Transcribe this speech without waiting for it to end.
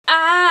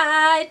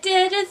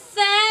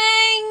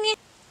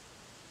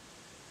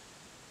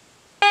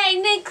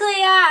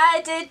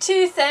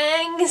two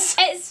things.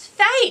 It's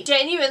fine.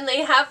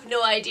 Genuinely have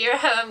no idea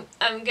how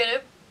I'm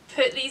gonna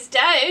put these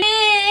down.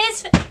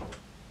 It's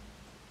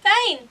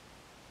fine.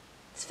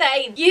 It's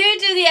fine. You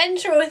do the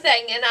intro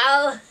thing and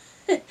I'll...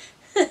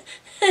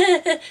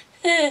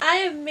 I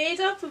am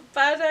made up of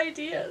bad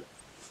ideas.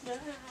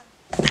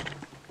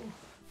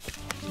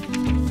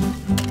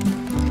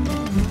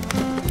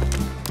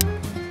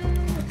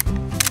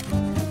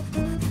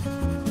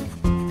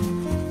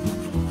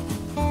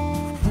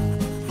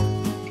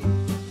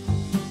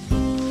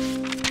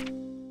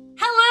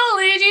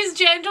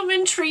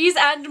 Gentlemen, trees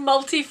and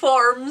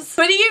multiforms.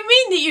 What do you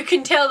mean that you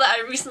can tell that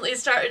I recently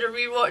started a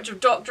rewatch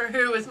of Doctor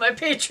Who with my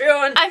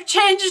Patreon? I've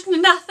changed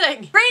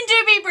nothing. Brain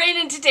do be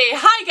braining today.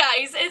 Hi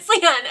guys, it's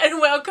Leanne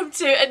and welcome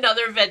to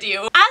another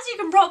video. As you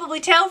can probably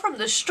tell from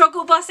the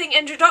struggle busing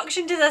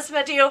introduction to this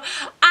video,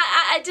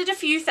 I did a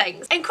few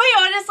things. And quite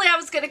honestly, I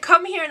was going to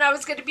come here and I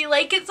was going to be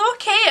like, it's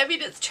okay. I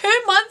mean, it's 2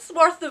 months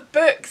worth of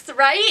books,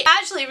 right?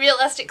 Actually,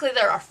 realistically,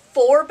 there are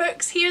 4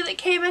 books here that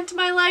came into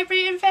my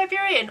library in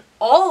February and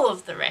all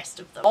of the rest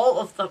of them, all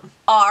of them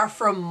are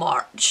from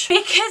March.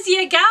 Because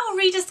your gal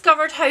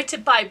rediscovered how to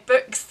buy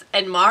books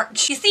in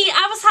March. You see,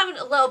 I was having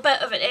a little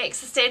bit of an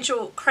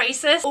existential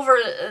crisis over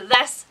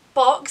this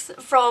box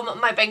from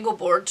my bingo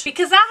board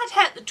because I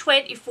had hit the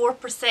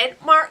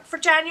 24% mark for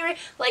January.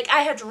 Like, I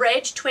had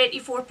read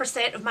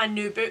 24% of my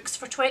new books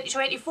for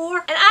 2024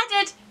 and I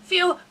did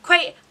feel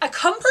quite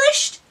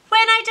accomplished when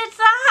I did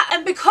that.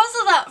 And because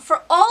of that,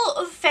 for all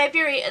of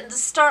February and the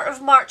start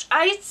of March,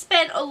 I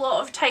spent a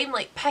lot of time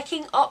like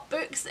picking up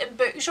books in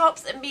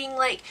bookshops and being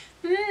like,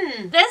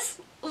 this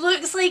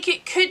looks like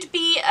it could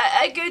be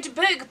a good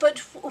book, but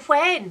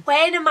when?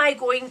 When am I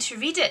going to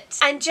read it?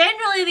 And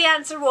generally the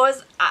answer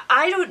was,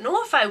 I don't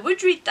know if I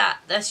would read that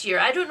this year.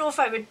 I don't know if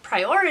I would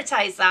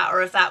prioritise that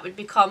or if that would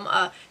become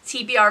a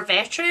TBR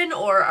veteran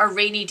or a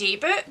rainy day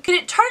book. But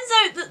it turns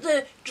out that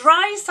the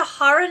dry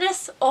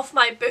Saharaness of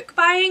my book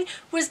buying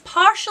was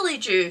partially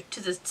due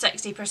to the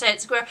 60%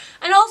 square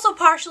and also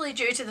partially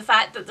due to the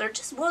fact that there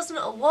just wasn't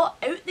a lot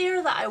out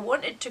there that I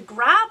wanted to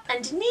grab.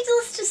 And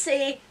needless to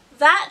say,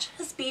 that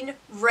has been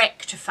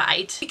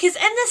rectified. Because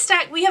in this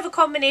stack we have a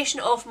combination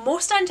of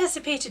most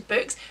anticipated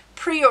books,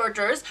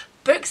 pre-orders,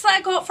 books that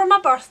I got for my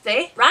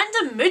birthday,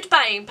 random mood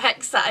buying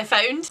picks that I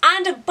found,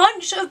 and a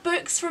bunch of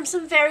books from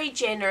some very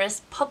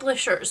generous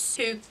publishers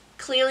who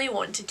clearly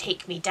want to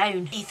take me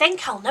down. They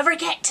think I'll never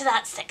get to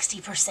that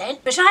 60%,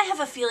 but I have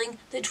a feeling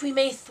that we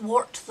may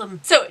thwart them.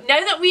 So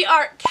now that we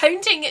are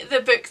counting the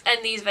books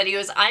in these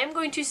videos, I am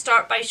going to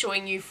start by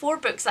showing you 4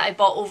 books that I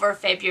bought over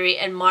February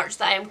and March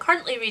that I am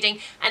currently reading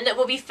and that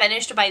will be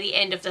finished by the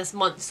end of this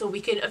month, so we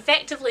can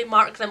effectively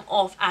mark them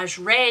off as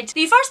read.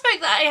 The first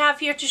book that I have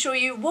here to show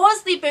you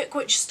was the book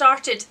which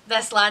started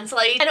this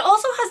landslide, and it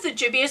also has the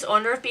dubious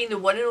honour of being the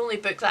one and only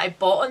book that I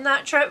bought on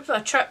that trip,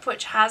 a trip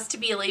which has to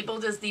be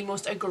labelled as the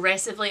most aggressively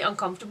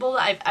uncomfortable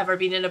that I've ever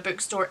been in a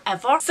bookstore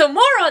ever. So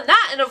more on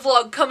that in a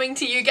vlog coming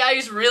to you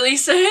guys really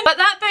soon. But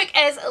that book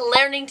is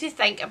Learning to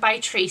Think by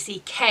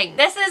Tracy King.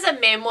 This is a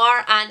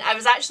memoir and I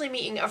was actually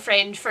meeting a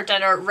friend for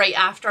dinner right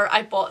after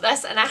I bought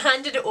this and I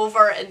handed it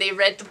over and they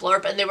read the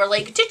blurb and they were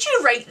like, did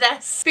you write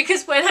this?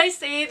 Because when I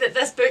say that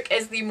this book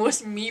is the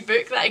most me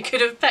book that I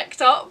could have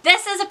picked up,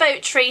 this is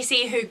about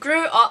Tracy who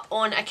grew up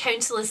on a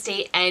council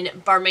estate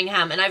in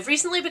Birmingham, and I've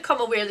recently become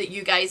aware that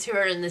you guys who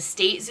are in the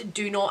States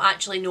do not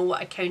actually know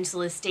what a council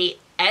estate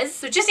is.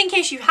 So just in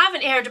case you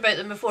haven't heard about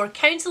them before,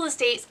 council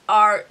estates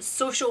are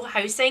social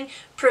housing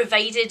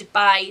provided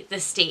by the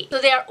state. So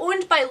they are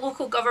owned by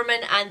local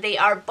government and they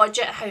are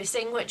budget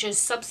housing, which is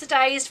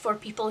subsidised for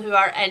people who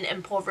are in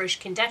impoverished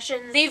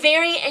conditions. They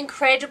vary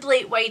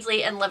incredibly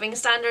widely in living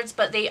standards,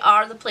 but they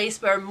are the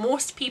place where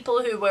most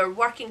people who were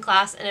working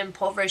class and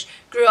impoverished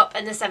grew up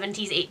in the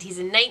 70s, 80s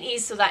and 90s,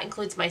 so that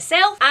includes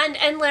myself. And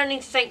in Learning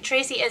to Think,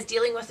 Tracy is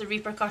dealing with the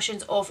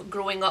repercussions of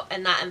growing up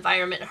in that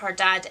environment. Her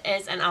dad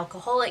is an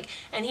alcoholic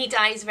and he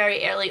dies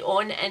very early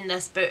on in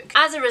this book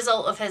as a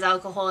result of his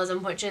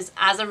alcoholism, which is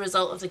as a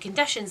result of the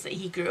conditions that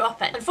he grew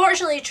up in.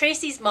 Unfortunately,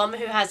 Tracy's mum,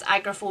 who has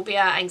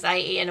agoraphobia,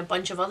 anxiety and a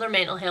bunch of other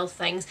mental health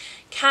things,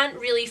 can't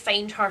really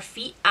find her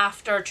feet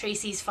after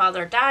Tracy's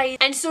father dies,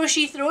 and so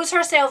she throws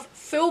herself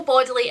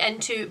full-bodily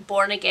into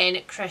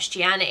born-again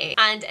Christianity.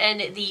 And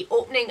in the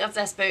opening of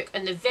this book,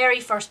 on the very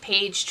first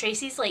page,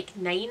 Tracy's like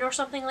 9 or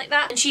something like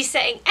that, and she's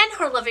sitting in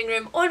her living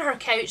room on her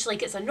couch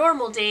like it's a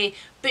normal day,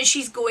 but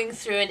she's going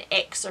through an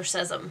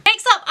exorcism.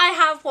 Next up, I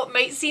have what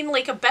might seem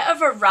like a bit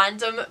of a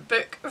random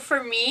book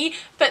for me,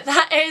 but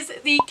that is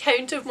The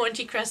Count of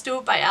Monte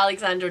Cristo by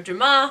Alexander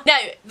Dumas. Now,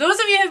 those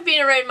of you who have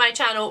been around my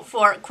channel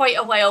for quite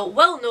a while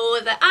will know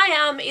that I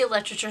am a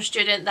literature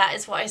student. That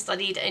is what I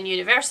studied in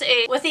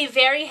university, with a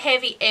very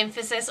heavy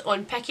emphasis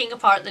on picking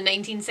apart the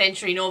 19th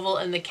century novel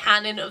and the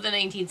canon of the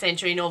 19th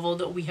century novel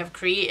that we have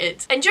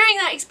created. And during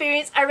that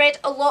experience, I read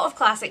a lot of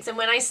classics, and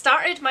when I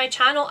started my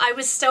channel, I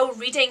was still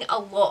reading a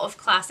lot of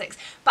classics,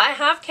 but I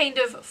have kind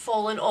of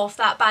fallen off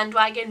that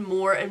bandwagon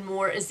more and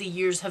more as the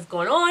years have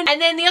gone on. And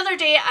then the other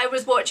day I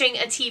was watching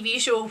a TV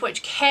show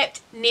which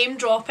kept name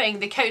dropping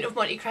The Count of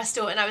Monte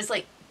Cristo and I was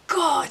like,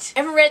 God, I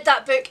haven't read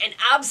that book in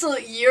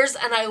absolute years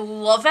and I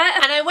love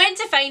it. And I went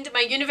to find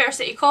my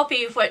university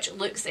copy, which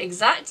looks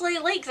exactly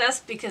like this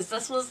because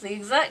this was the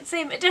exact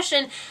same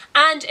edition,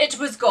 and it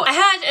was gone. I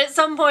had at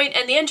some point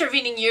in the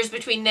intervening years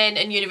between then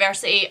and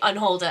university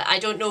unhauled it. I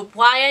don't know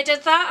why I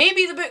did that.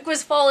 Maybe the book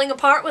was falling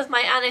apart with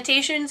my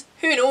annotations.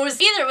 Who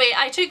knows? Either way,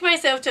 I took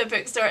myself to a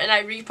bookstore and I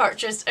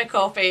repurchased a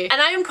copy.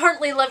 And I am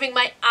currently living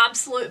my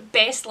absolute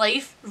best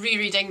life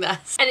rereading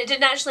this. And it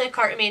didn't actually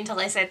occur to me until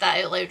I said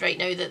that out loud right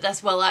now that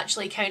this will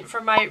actually count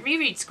for my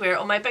reread square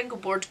on my bingo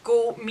board.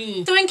 Go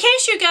me. So in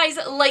case you guys,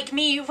 like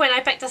me, when I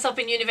picked this up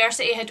in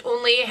university, had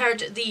only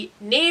heard the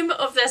name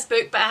of this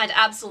book but had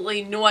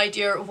absolutely no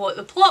idea what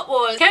the plot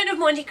was, Count of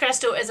Monte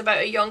Cristo is about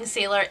a young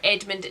sailor,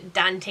 Edmond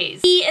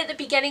Dantes. He, at the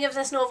beginning of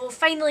this novel,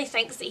 finally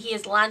thinks that he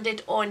has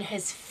landed on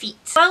his feet.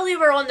 While they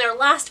were on their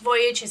last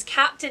voyage, his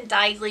captain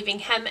died, leaving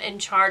him in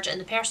charge,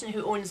 and the person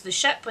who owns the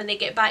ship, when they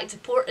get back to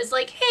port, is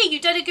like, hey, you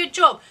did a good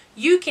job.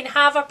 You can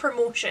have a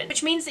promotion,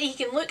 which means that he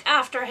can look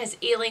after his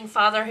ailing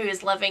father who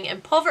is living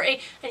in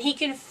poverty, and he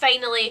can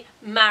finally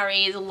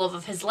marry the love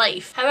of his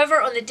life.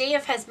 However, on the day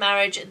of his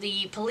marriage,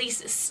 the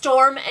police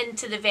storm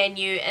into the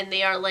venue and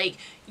they are like,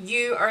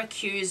 you are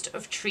accused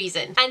of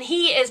treason. And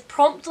he is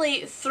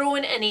promptly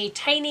thrown in a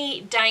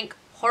tiny, dank,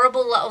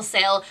 horrible little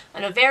cell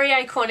in a very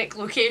iconic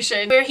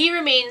location where he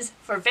remains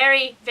for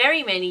very,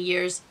 very many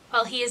years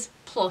while he is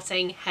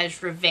plotting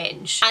his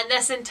revenge. And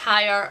this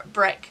entire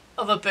brick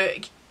of a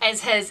book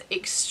is his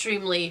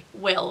extremely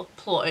well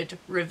plotted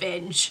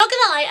revenge. Not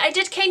gonna lie, I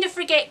did kind of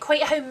forget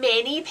quite how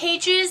many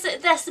pages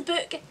this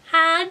book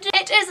had.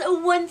 It is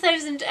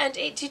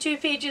 1082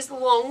 pages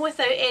long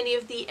without any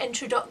of the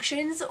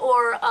introductions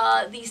or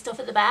the stuff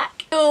at the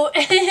back. So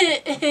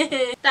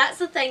that's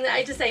the thing that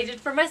I decided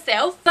for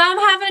myself. But I'm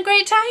having a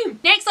great time.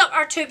 Next up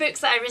are two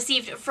books that I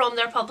received from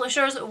their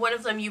publishers. One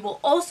of them you will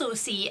also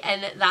see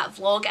in that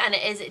vlog, and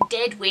it is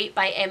Dead Weight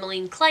by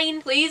Emmeline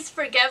Clein. Please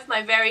forgive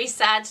my very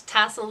sad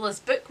tassel-less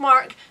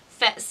bookmark.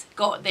 Fitz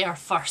got there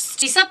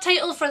first. The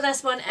subtitle for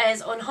this one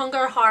is On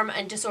Hunger, Harm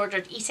and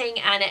Disordered Eating,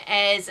 and it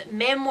is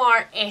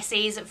memoir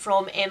essays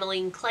from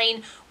Emmeline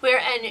Clein,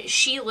 wherein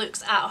she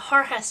looks at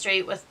her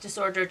history with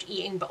disordered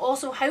eating but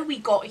also how we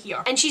got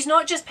here. And she's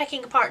not just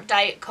picking apart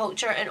diet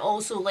culture and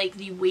also like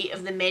the weight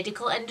of the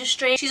medical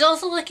industry. She's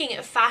also looking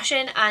at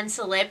fashion and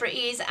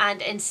celebrities and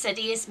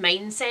insidious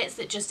mindsets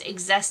that just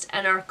exist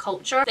in our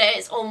culture that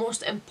it's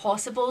almost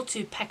impossible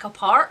to pick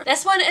apart.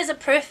 This one is a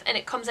proof and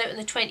it comes out on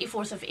the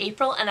 24th of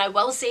April, and I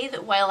will say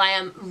that while I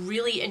am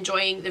really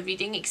enjoying the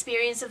reading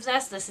experience of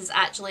this, this is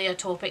actually a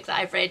topic that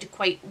I've read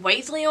quite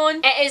widely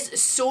on. It is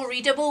so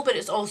readable, but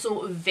it's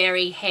also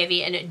very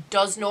heavy and it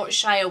does not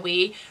shy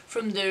away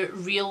from the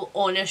real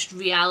honest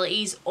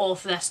realities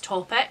of this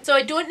topic. So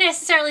I don't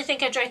necessarily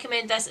think I'd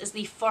recommend this as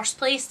the first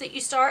place that you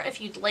start if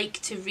you'd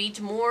like to read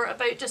more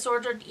about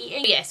disordered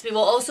eating. But yes, we will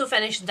also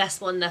finish this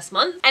one this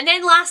month. And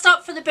then last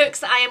up for the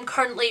books that I am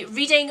currently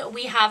reading,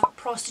 we have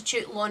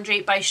Prostitute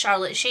Laundry by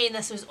Charlotte Shane.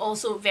 This was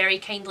also very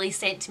kindly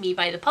sent to me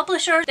by the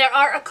publisher. There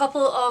are a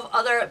couple of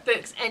other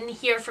books in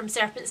here from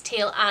Serpent's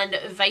Tail and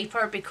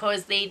Viper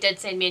because they did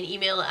send me an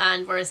email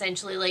and were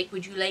essentially like,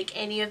 would you like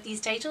any of these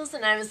titles?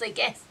 And I was like,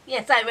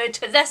 yes I would.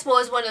 But this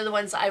was one of the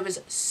ones that I was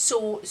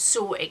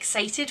so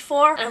excited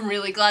for. I'm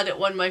really glad it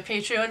won my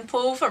Patreon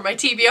poll for my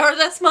TBR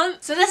this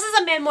month. So this is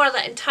a memoir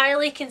that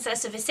entirely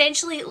consists of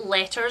essentially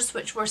letters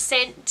which were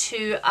sent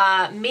to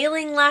a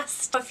mailing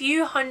list of a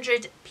few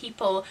hundred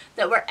people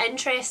that were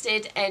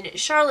interested in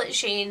Charlotte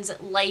Shane's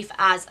life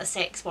as a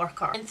sex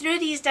worker. And through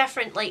these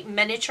different like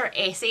miniature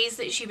essays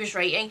that she was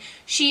writing,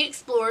 she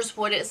explores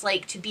what it's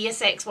like to be a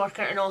sex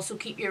worker and also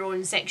keep your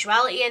own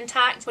sexuality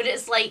intact, what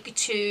it's like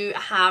to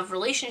have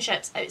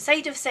relationships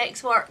outside of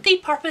sex work, the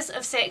purpose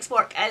of sex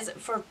work is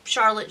for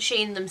Charlotte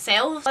Shane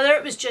themselves, whether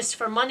it was just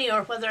for money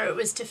or whether it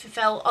was to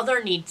fulfill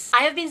other needs.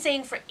 I have been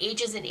saying for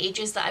ages and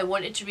ages that I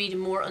wanted to read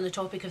more on the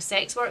topic of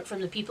sex work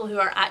from the people who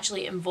are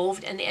actually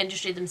involved in the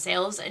industry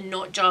themselves and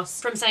not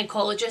just from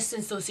psychologists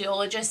and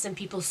sociologists and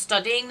people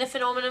studying the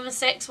phenomenon of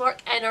sex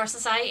work in our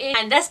society.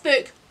 And this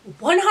book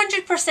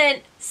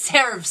 100%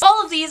 serves.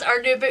 All of these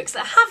are new books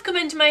that have come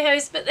into my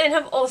house but then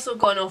have also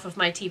gone off of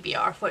my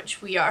TBR,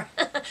 which we are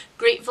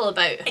grateful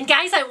about. And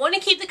guys, I want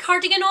to keep the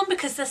cardigan on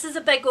because this is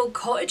a big old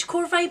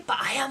cottagecore vibe, but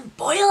I am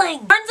boiling.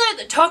 Turns out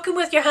that talking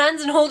with your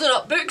hands and holding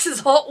up books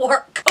is hot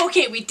work.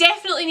 Okay, we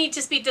definitely need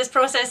to speed this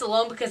process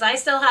along because I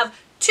still have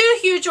two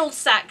huge old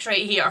stacks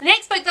right here. The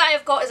next book that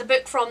I've got is a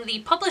book from the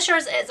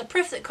publishers. It's a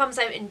proof that comes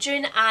out in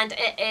June and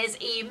it is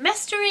a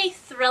mystery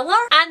thriller,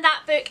 and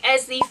that book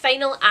is The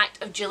Final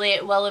Act of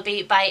Juliet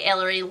Willoughby by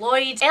Ellery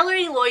Lloyd.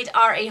 Ellery Lloyd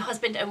are a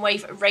husband and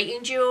wife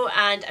writing duo,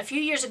 and a few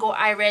years ago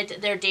I read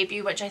their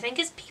debut, which I think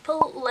is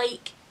People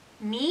Like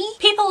Me?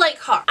 People Like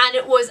Her, and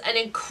it was an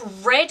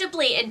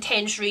incredibly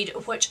intense read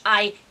which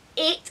I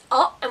ate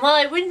up. And while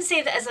I wouldn't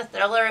say that as a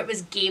thriller it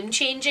was game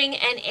changing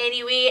in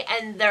any way,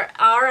 and there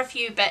are a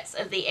few bits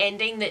of the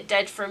ending that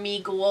did for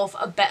me go off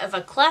a bit of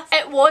a cliff,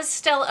 it was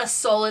still a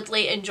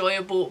solidly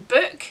enjoyable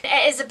book.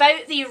 It is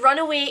about the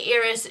runaway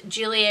heiress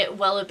Juliet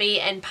Willoughby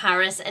in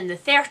Paris in the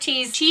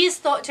 30s. She is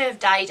thought to have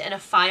died in a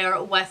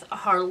fire with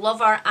her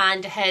lover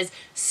and his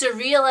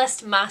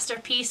surrealist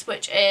masterpiece,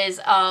 which is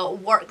a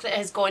work that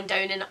has gone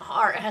down in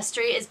art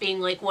history as being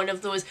like one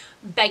of those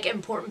big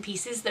important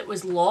pieces that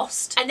was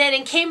lost. And then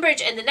in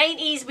Cambridge in the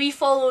 90s we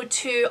follow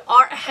two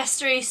art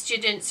history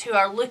students who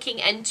are looking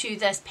into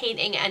this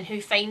painting and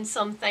who find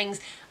some things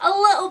a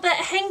little bit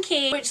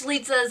hinky, which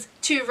leads us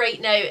to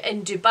right now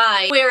in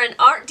Dubai, where an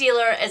art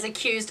dealer is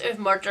accused of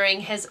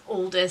murdering his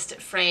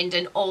oldest friend,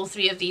 and all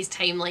three of these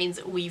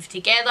timelines weave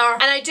together.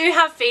 And I do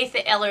have faith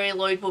that Ellery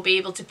Lloyd will be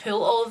able to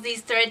pull all of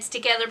these threads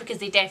together, because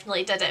they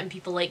definitely did it in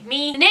People Like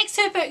Me. The next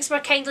two books were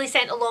kindly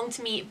sent along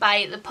to me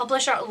by the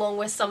publisher, along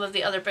with some of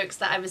the other books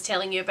that I was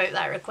telling you about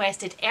that I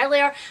requested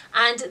earlier,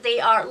 and they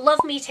are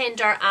Love Me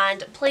Tender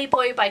and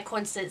Playboy by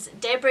Constance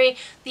Debray.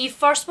 The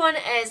first one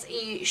is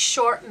a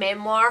short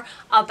memoir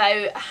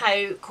about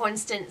how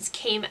Constance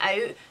came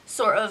out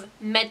sort of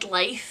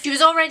midlife. She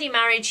was already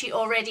married, she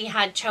already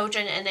had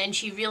children, and then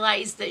she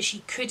realised that she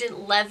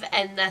couldn't live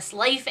in this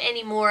life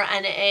anymore,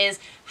 and it is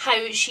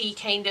how she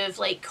kind of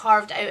like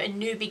carved out a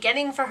new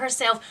beginning for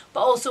herself, but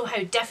also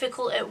how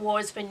difficult it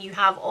was when you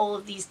have all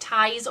of these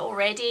ties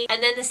already.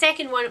 And then the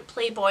second one,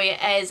 Playboy,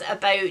 is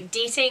about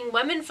dating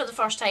women for the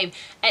first time.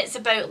 It's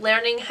about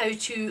learning how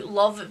to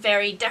love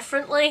very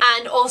differently,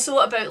 and also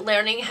about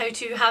learning how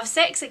to have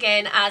sex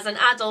again as an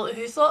adult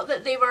who thought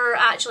that they were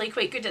actually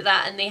quite good at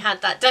that and they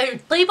had that down.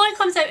 Playboy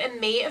comes out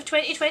in May of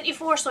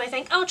 2024, so I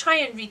think I'll try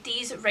and read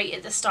these right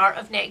at the start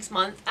of next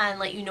month and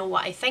let you know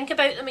what I think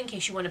about them in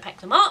case you want to pick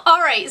them up.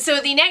 Alright,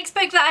 so the next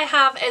book that I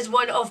have is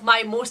one of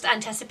my most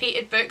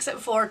anticipated books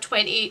for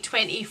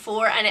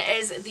 2024, and it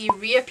is The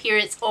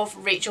Reappearance of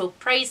Rachel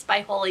Price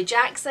by Holly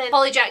Jackson.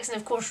 Holly Jackson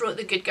of course wrote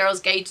the Good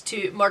Girl's Guide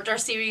to Murder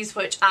series,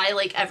 which I,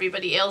 like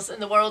everybody else in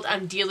the world,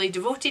 am dearly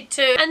devoted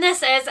to. And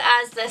this is,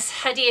 as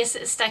this hideous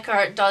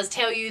sticker does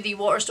tell you, the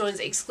Waterstones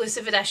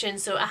exclusive edition,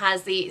 so it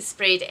has the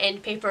sprayed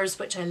end papers,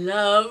 which I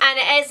love, and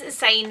it is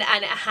signed,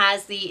 and it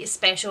has the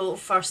special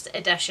first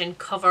edition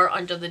cover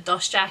under the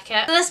dust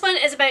jacket. So this one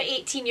is about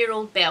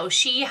 18-year-old Belle.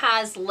 She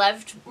has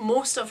lived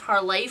most of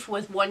her life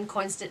with one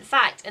constant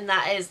fact, and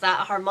that is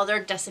that her mother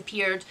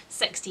disappeared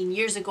 16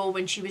 years ago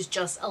when she was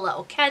just a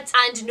little kid,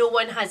 and no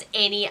one has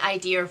any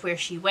idea where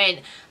she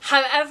went.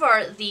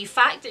 However, the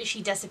fact that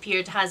she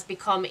disappeared has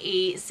become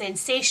a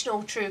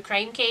sensational true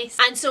crime case,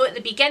 and so at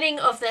the beginning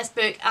of this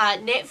book a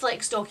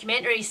Netflix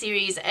documentary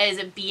series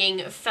is being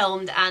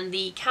filmed, and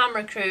the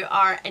camera crew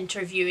are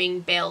interviewing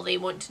Belle. They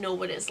want to know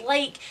what it's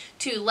like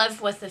to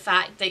live with the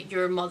fact that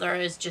your mother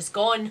is just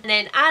gone. And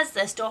then as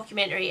this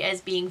documentary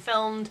is being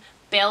filmed,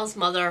 Belle's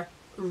mother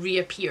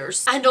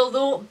reappears. And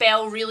although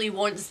Belle really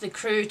wants the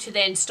crew to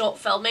then stop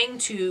filming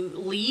to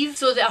leave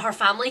so that her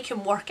family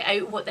can work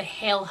out what the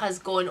hell has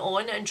gone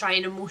on and try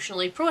and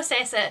emotionally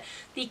process it,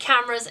 the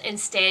cameras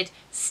instead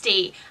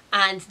stay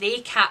and they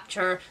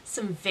capture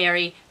some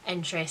very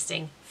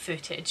interesting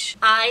footage.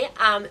 I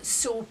am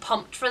so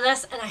pumped for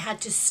this, and I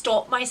had to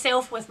stop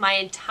myself with my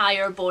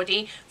entire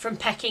body from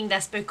picking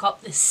this book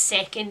up the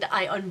second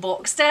I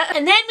unboxed it.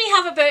 And then we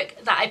have a book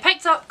that I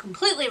picked up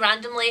completely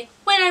randomly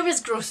when I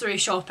was grocery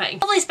shopping.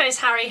 Lovely spouse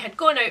Harry had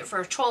gone out for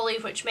a trolley,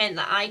 which meant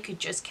that I could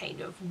just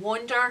kind of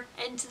wander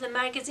into the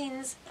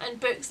magazines and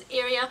books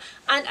area,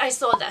 and I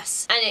saw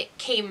this and it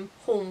came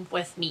home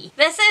with me.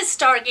 This is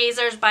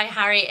Stargazers by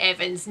Harry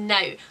Evans.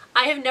 Now,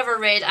 I have never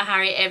read a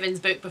Harry Evans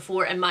book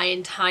before in my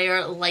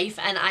entire life,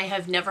 and I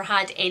have never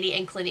had any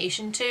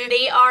inclination to.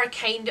 They are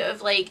kind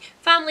of like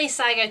family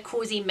saga,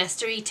 cozy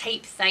mystery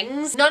type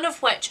things, none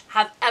of which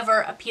have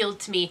ever appealed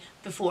to me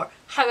before.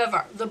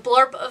 However, the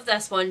blurb of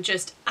this one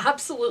just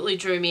absolutely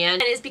drew me in,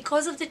 and it's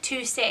because of the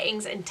two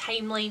settings and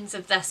timelines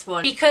of this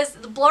one. Because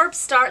the blurb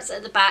starts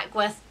at the back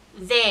with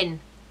 "then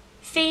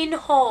Fane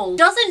Hall."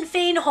 Doesn't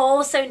Fane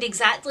Hall sound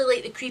exactly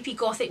like the creepy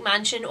gothic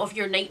mansion of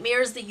your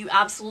nightmares that you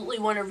absolutely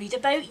want to read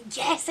about?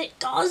 Yes, it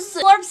does!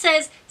 The blurb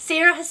says,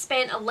 Sarah has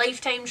spent a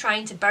lifetime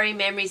trying to bury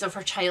memories of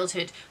her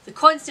childhood, the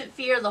constant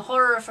fear, the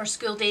horror of her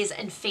school days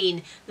in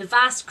Fane, the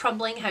vast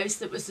crumbling house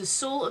that was the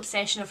sole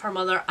obsession of her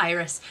mother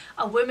Iris,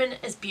 a woman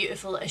as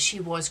beautiful as she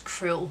was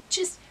cruel.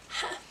 Just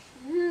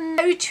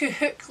how to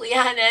hook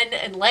Clein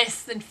in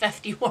less than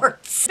 50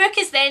 words. The book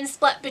is then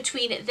split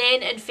between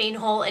then and Fane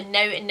Hall and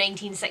now in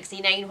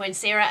 1969, when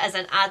Sarah as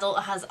an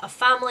adult has a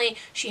family,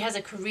 she has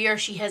a career,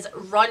 she has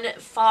run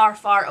far,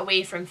 far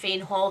away from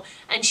Fane Hall,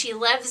 and she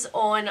lives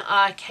on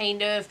a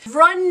kind of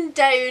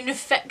run-down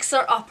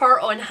fixer-upper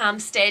on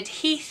Hampstead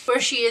Heath,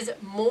 where she is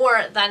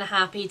more than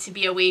happy to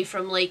be away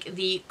from like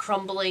the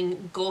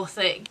crumbling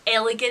gothic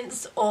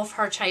elegance of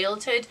her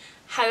childhood.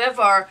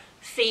 However,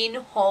 Fane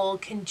Hall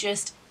can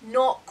just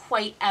not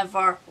quite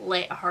ever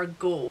let her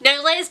go.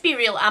 Now let's be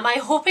real, am I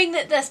hoping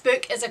that this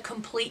book is a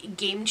complete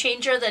game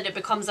changer, that it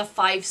becomes a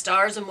 5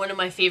 stars and one of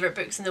my favourite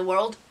books in the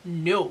world?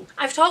 No.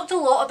 I've talked a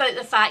lot about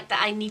the fact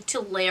that I need to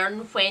learn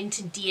when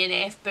to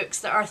DNF books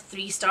that are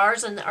 3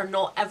 stars and that are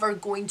not ever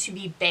going to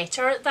be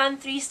better than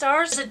 3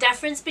 stars. There's a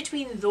difference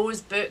between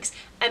those books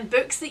and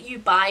books that you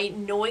buy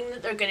knowing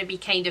that they're going to be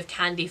kind of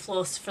candy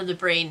floss for the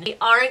brain. They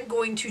aren't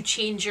going to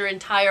change your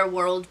entire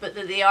world, but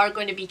that they are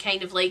going to be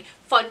kind of like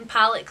fun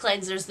palette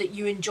cleansers that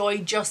you enjoy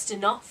just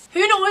enough.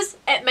 Who knows,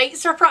 it might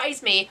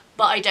surprise me,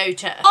 but I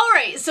doubt it.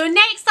 Alright, so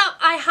next up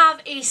I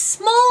have a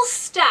small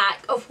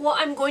stack of what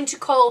I'm going to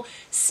call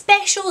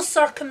special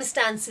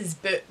circumstances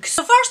books.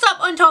 So first up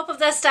on top of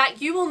this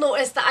stack, you will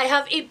notice that I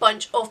have a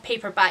bunch of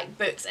paperback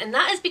books, and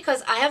that is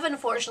because I have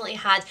unfortunately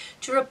had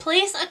to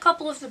replace a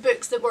couple of the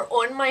books that were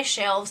on my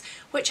shelves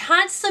which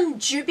had some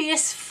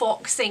dubious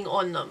foxing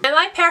on them. Now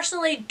I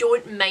personally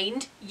don't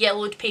mind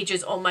yellowed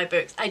pages on my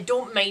books. I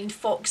don't mind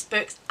foxed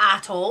books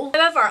at all.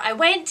 However, I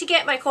went to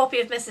get my copy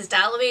of Mrs.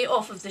 Dalloway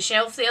off of the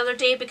shelf the other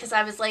day because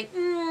I was like,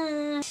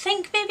 I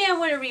think maybe I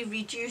want to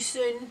reread you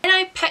soon. When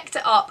I picked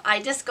it up, I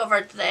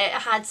discovered that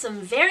it had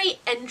some very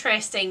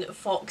interesting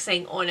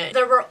foxing on it.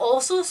 There were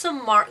also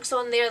some marks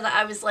on there that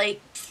I was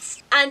like,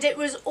 and it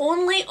was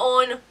only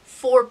on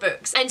 4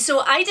 books, and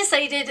so I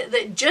decided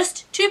that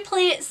just to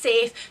play it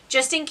safe,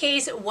 just in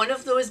case one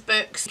of those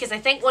books, because I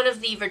think one of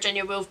the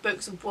Virginia Woolf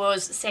books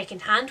was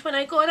second hand when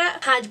I got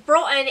it, had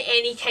brought in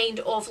any kind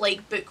of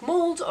like book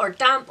mold or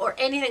damp or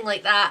anything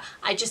like that,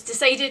 I just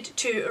decided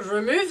to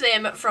remove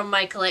them from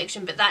my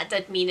collection, but that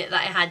did mean that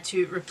I had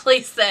to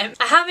replace them.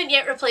 I haven't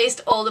yet replaced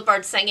All the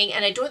Birds Singing,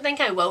 and I don't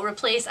think I will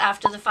replace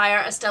After the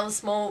Fire, A Still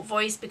Small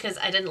Voice, because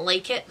I didn't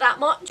like it that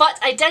much, but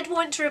I did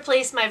want to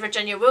replace my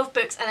Virginia Woolf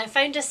books, and I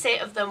found a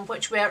set of them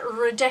which were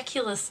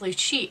ridiculously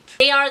cheap.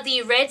 They are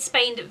the red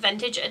spined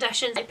vintage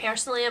editions. I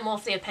personally am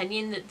of the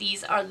opinion that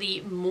these are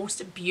the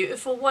most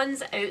beautiful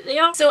ones out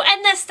there. So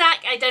in this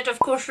stack I did of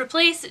course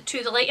replace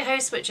To the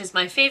Lighthouse, which is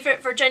my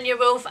favourite Virginia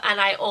Woolf,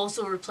 and I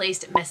also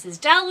replaced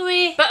Mrs.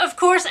 Dalloway. But of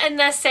course in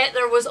this set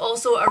there was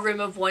also A Room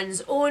of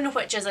One's Own,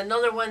 which is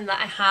another one that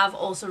I have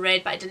also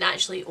read but I didn't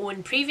actually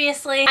own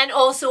previously, and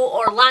also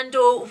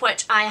Orlando,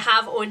 which I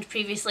have owned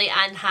previously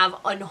and have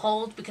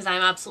unhauled because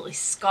I'm absolutely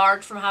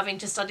scarred from having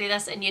to study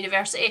this in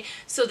university.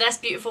 So this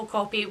beautiful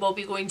copy will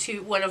be going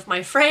to one of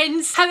my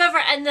friends. However,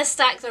 in this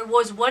stack there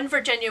was one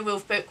Virginia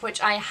Woolf book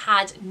which I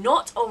had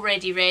not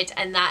already read,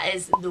 and that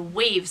is The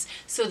Waves.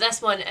 So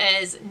this one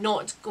is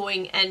not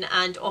going in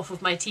and off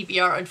of my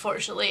TBR,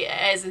 unfortunately.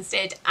 It is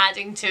instead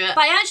adding to it.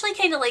 But I actually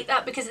kind of like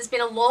that because it's been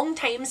a long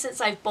time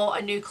since I've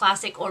bought a new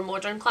classic or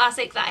modern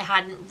classic that I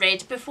hadn't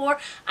read before,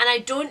 and I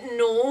don't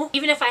know,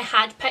 even if I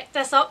had picked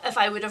this up, if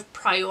I would have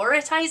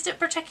prioritised it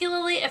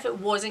particularly if it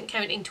wasn't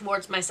counting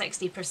towards my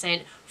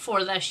 60%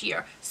 for this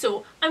year.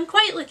 So I'm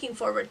quite looking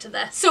forward to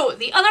this. So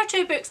the other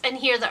 2 books in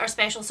here that are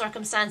special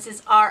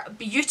circumstances are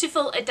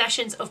beautiful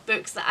editions of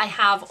books that I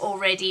have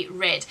already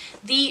read.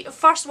 The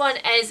first one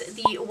is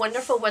The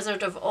Wonderful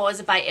Wizard of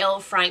Oz by L.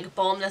 Frank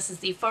Baum. This is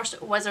the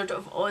first Wizard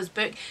of Oz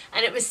book,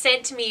 and it was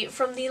sent to me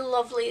from the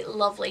lovely,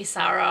 lovely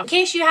Sarah. In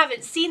case you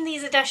haven't seen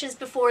these editions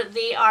before,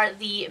 they are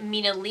the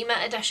Mina Lima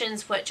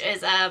editions, which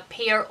is a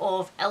pair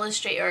of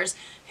illustrators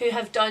who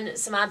have done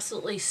some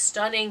absolutely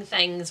stunning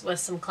things with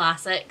some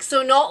classics.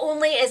 So not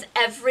only is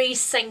every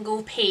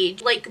single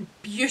page like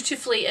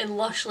beautifully and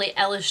lushly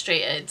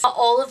illustrated, but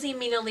all of the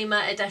Mina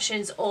Lima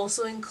editions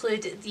also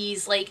include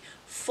these like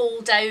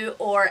fold out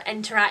or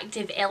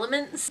interactive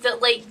elements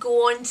that like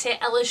go on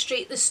to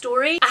illustrate the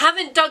story. I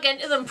haven't dug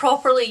into them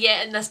properly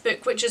yet in this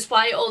book, which is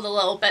why all the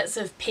little bits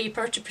of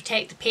paper to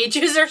protect the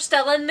pages are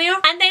still in there.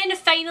 And then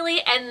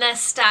finally in this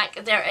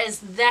stack there is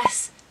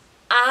this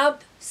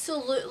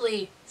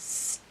absolutely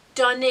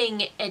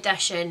stunning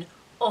edition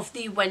of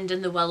The Wind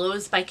in the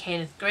Willows by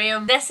Kenneth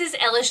Grahame. This is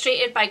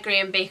illustrated by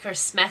Graham Baker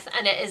Smith,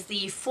 and it is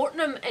the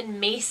Fortnum and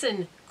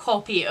Mason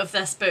copy of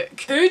this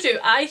book. Who do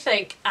I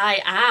think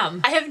I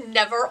am? I have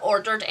never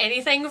ordered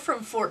anything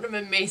from Fortnum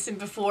and Mason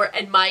before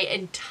in my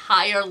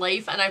entire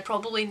life, and I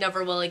probably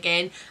never will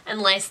again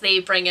unless they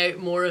bring out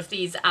more of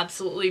these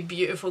absolutely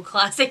beautiful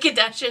classic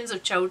editions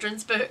of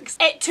children's books.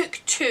 It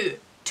took two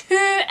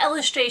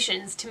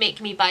illustrations to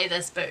make me buy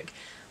this book.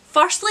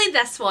 Firstly,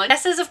 this one.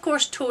 This is of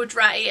course Toad,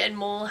 Ratty and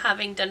Mole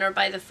having dinner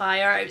by the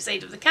fire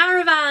outside of the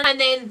caravan. And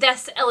then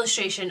this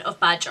illustration of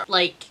Badger.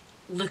 Like,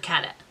 look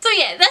at it. So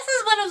yeah, this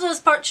is one of those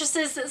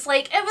purchases that's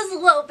like, it was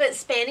a little bit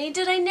spenny.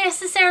 Did I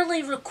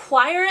necessarily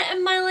require it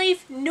in my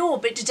life? No,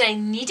 but did I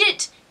need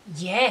it?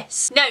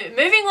 Yes. Now,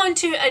 moving on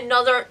to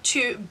another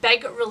 2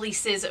 big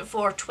releases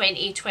for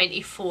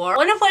 2024.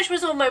 One of which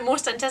was on my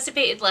most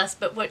anticipated list,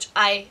 but which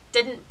I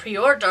didn't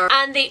pre-order.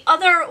 And the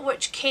other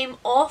which came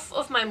off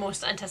of my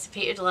most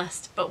anticipated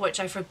list, but which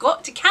I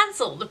forgot to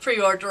cancel the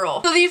pre-order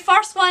of. So the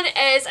first one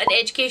is An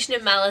Education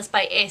in Malice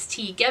by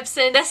S.T.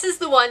 Gibson. This is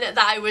the one that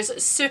I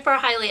was super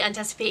highly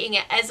anticipating.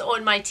 It is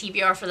on my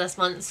TBR for this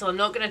month, so I'm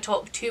not going to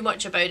talk too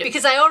much about it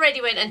because I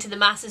already went into the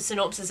massive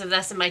synopsis of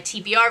this in my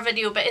TBR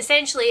video, but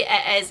essentially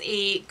it is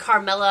a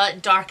Carmilla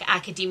Dark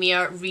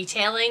Academia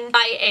retelling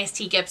by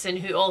S.T. Gibson,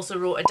 who also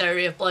wrote A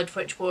Diary of Blood,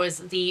 which was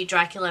the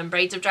Dracula and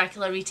Brides of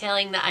Dracula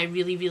retelling that I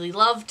really, really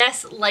loved.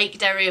 This, like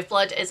Diary of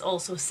Blood, is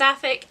also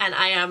sapphic, and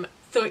I am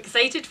so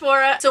excited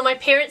for it. So my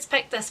parents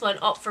picked this one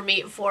up for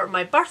me for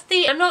my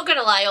birthday. I'm not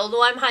gonna lie,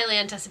 although I'm highly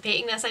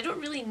anticipating this, I don't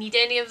really need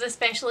any of the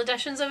special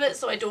editions of it,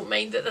 so I don't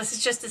mind that this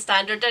is just a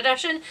standard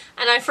edition,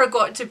 and I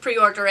forgot to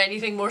pre-order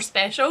anything more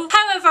special.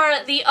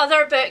 However, the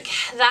other book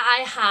that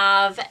I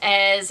have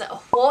is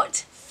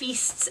What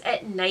Feasts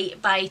at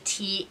Night by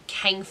T.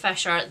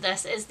 Kingfisher.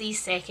 This is the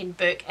second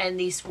book in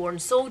the Sworn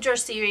Soldier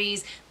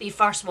series. The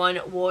first one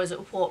was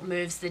What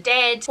Moves the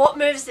Dead. What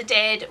Moves the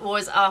Dead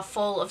was a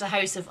Fall of the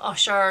House of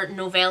Usher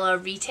novella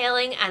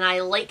retelling, and I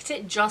liked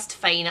it just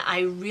fine. I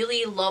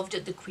really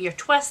loved the queer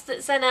twist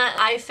that's in it.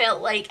 I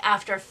felt like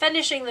after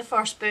finishing the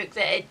first book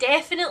that it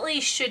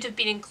definitely should have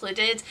been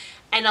included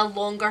in a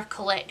longer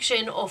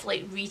collection of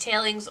like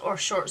retellings or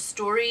short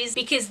stories,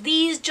 because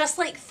these, just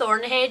like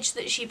Thornhedge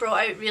that she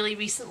brought out really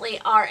recently,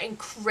 are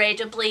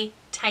incredibly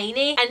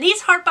tiny, and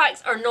these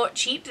hardbacks are not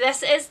cheap.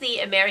 This is the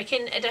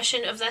American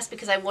edition of this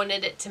because I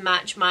wanted it to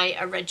match my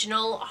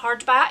original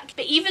hardback,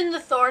 but even the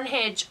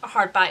Thornhedge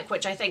hardback,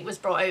 which I think was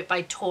brought out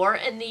by Tor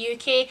in the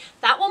UK,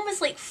 that one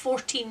was like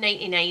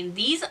 $14.99.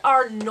 These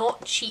are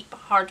not cheap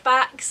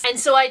hardbacks, and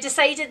so I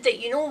decided that,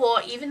 you know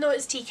what, even though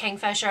it's T.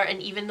 Kingfisher and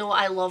even though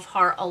I love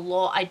her a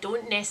lot, I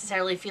don't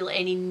necessarily feel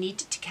any need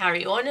to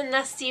carry on in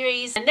this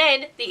series. And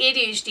then the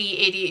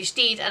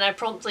ADHD'd, and I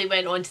promptly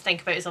went on to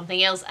think about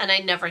something else, and I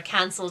never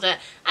cancelled it.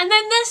 And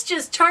then this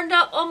just turned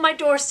up on my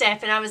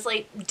doorstep, and I was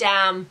like,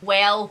 damn,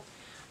 well,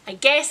 I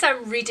guess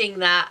I'm reading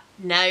that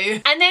now.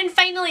 And then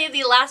finally,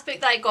 the last book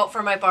that I got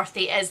for my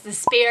birthday is The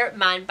Spare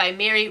Man by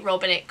Mary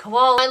Robinette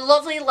Kowal. My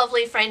lovely,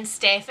 lovely friend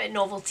Steph at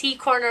Novelty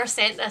Corner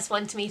sent this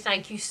one to me.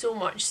 Thank you so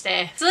much,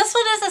 Steph. So this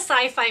one is a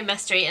sci-fi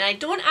mystery, and I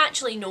don't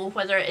actually know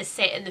whether it is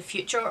set in the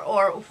future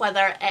or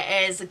whether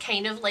it is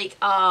kind of like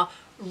a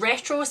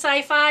retro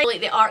sci-fi. Like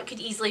the art could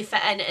easily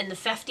fit in the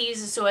 50s,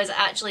 so is it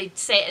actually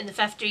set in the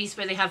 50s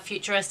where they have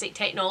futuristic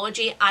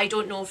technology? I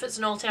don't know if it's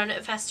an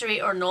alternative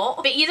history or not.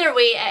 But either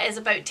way, it is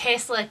about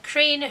Tesla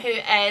Clein, who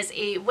is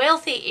a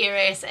wealthy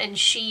heiress, and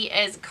she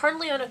is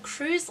currently on a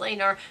cruise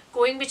liner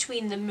going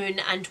between the moon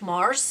and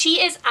Mars.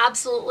 She is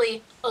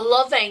absolutely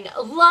loving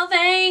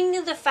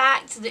the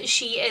fact that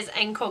she is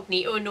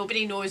incognito.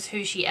 Nobody knows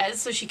who she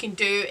is, so she can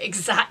do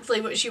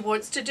exactly what she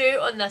wants to do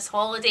on this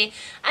holiday.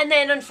 And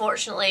then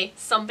unfortunately,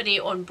 somebody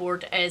on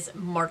board is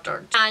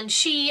murdered, and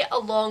she,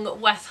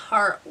 along with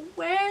her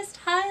West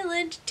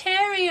Highland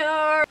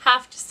Terrier,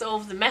 have to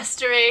solve the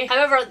mystery.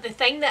 However, the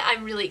thing that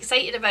I'm really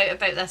excited about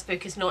this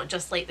book is not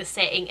just like the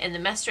setting and the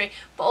mystery,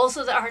 but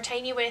also that her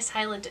tiny West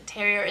Highland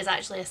Terrier is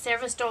actually a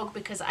service dog,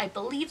 because I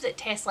believe that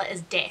Tesla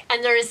is deaf,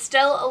 and there is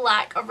still a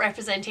lack of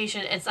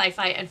representation in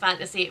sci-fi and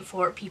fantasy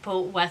for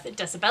people with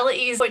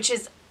disabilities, which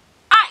is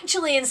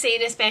actually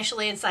insane,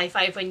 especially in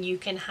sci-fi, when you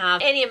can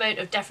have any amount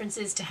of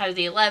differences to how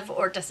they live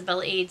or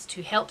disability aids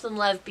to help them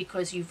live,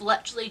 because you've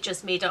literally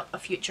just made up a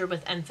future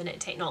with infinite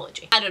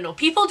technology. I don't know,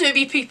 people do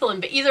be peopling,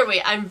 but either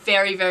way, I'm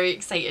very, very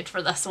excited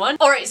for this one.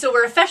 Alright, so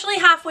we're officially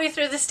halfway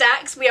through the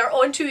stacks. We are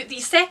on to the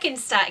second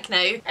stack now.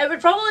 It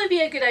would probably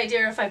be a good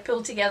idea if I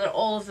pulled together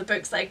all of the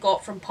books that I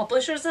got from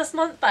publishers this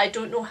month, but I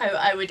don't know how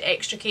I would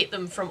extricate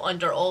them from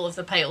under all of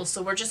the piles,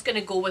 so we're just going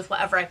to go with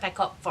whatever I pick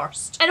up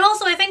first. And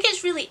also, I think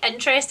it's really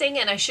interesting,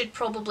 and I should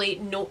probably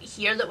note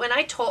here that when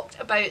I talked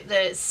about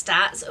the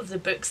stats of the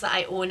books that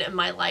I own in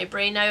my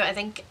library now, I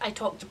think I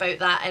talked about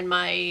that in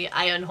my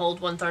I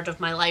Unhauled 1/3 of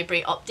my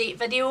library update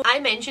video. I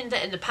mentioned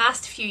that in the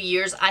past few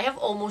years I have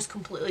almost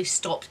completely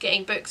stopped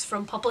getting books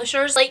from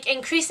publishers. Like,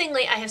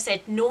 increasingly I have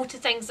said no to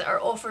things that are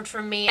offered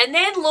from me, and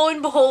then lo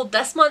and behold,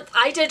 this month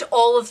I did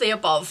all of the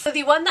above. So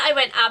the one that I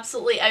went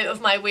absolutely out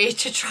of my way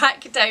to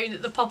track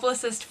down the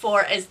publicist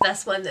for is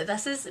this one.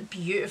 This is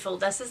beautiful.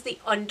 This is The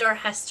Under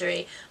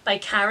History by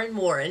Karen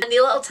Warren, and the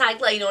little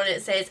tagline on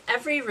it says,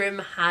 "Every room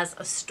has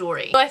a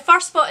story." So I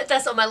first spotted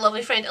this on my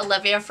lovely friend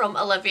Olivia from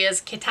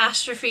Olivia's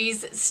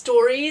Catastrophes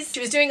stories. She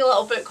was doing a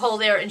little book haul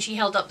there, and she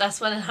held up this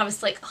one, and I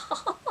was like,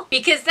 oh,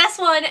 because this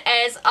one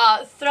is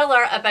a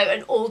thriller about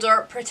an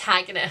older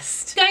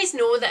protagonist. You guys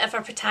know that if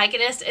a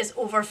protagonist is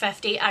over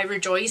 50, I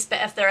rejoice,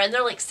 but if they're in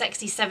their like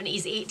 60s,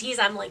 70s, 80s,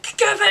 I'm like,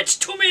 give it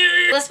to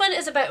me! This one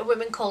is about a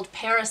woman called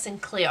Para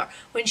Sinclair.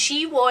 When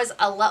she was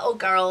a little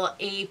girl,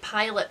 a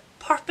pilot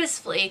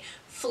purposefully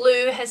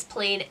flew his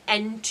plane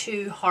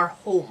into her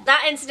home.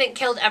 That incident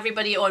killed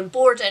everybody on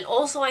board, and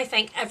also I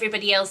think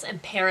everybody else in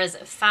Para's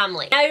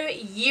family. Now,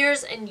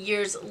 years and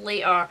years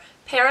later,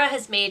 Para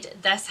has made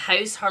this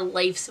house her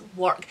life's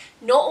work.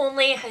 Not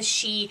only has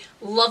she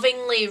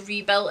lovingly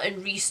rebuilt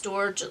and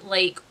restored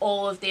like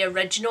all of the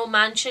original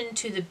mansion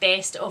to the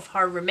best of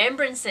her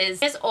remembrances,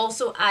 she has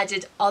also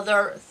added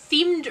other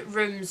themed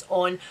rooms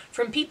on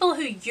from people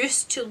who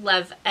used to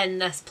live in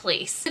this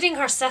place, including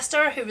her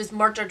sister who was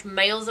murdered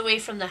miles away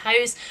from the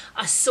house,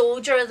 a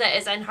soldier that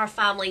is in her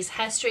family's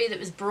history that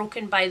was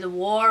broken by the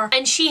war,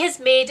 and she has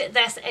made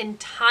this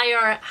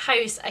entire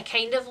house a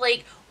kind of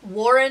like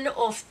warren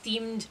of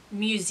themed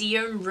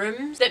museum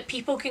rooms that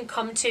people can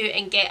come to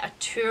and get a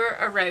tour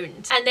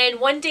around. And then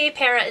one day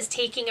Pera is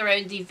taking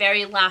around the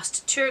very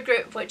last tour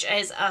group, which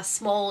is a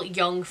small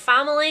young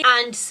family,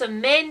 and some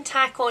men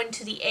tack on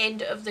to the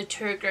end of the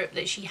tour group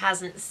that she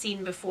hasn't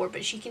seen before,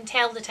 but she can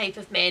tell the type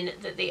of men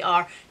that they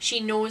are. She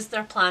knows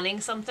they're planning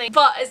something.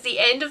 But as the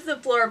end of the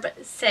blurb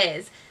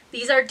says,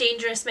 these are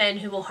dangerous men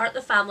who will hurt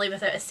the family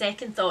without a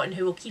second thought and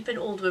who will keep an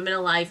old woman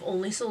alive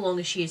only so long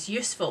as she is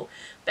useful.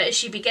 But as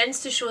she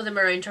begins to show them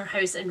around her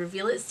house and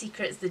reveal its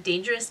secrets, the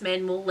dangerous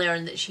men will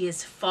learn that she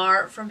is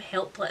far from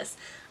helpless.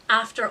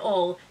 After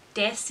all,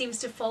 death seems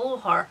to follow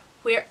her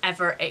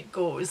wherever it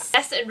goes.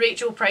 This and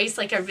Rachel Price,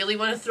 like I really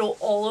want to throw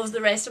all of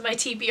the rest of my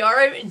TBR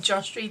out and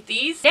just read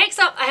these. Next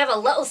up, I have a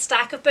little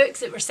stack of books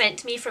that were sent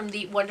to me from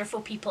the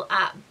wonderful people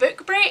at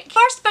Book Break.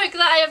 First book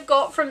that I have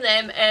got from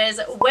them is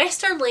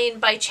Western Lane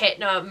by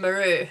Chetna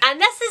Maru.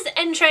 And this is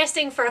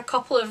interesting for a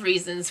couple of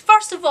reasons.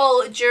 First of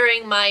all,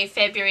 during my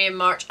February and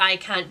March I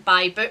can't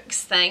buy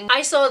books thing,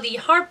 I saw the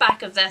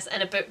hardback of this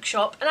in a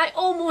bookshop and I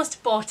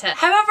almost bought it.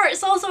 However,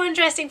 it's also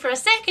interesting for a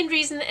second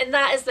reason, and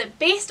that is that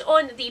based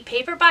on the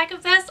paperback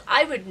of this,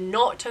 I would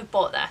not have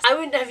bought this. I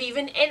wouldn't have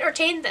even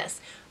entertained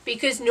this,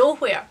 because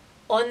nowhere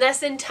on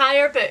this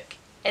entire book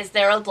is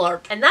there a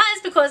blurb. And that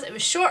is because it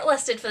was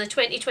shortlisted for the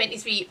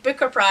 2023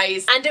 Booker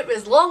Prize and it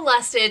was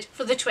longlisted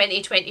for the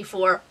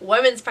 2024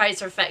 Women's Prize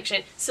for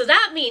Fiction. So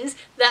that means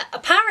that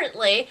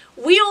apparently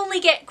we only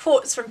get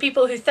quotes from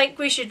people who think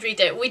we should read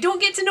it. We don't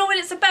get to know what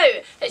it's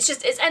about. It's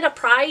just, it's in a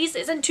prize,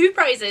 it's in 2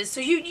 prizes, so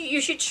you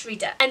should just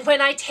read it. And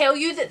when I tell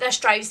you that this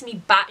drives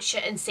me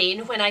batshit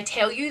insane, when I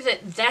tell you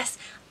that this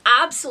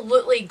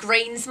absolutely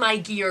grinds my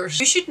gears,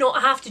 you should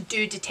not have to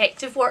do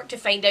detective work to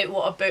find out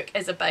what a book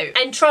is about.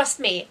 And trust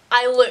me,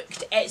 I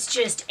looked, it's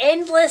just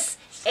endless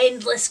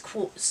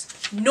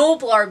quotes. No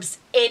blurbs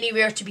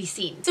anywhere to be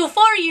seen. So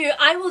for you,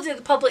 I will do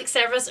the public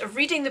service of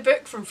reading the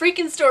book from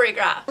freaking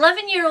Storygraph.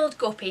 11-year-old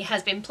Gopi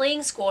has been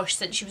playing squash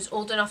since she was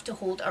old enough to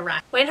hold a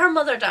racket. When her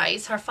mother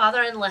dies, her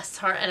father enlists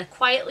her in a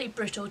quietly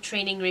brutal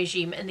training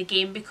regime and the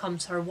game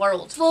becomes her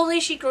world.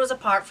 Slowly she grows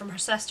apart from her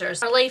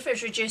sisters. Her life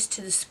is reduced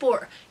to the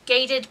sport,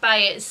 guided by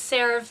its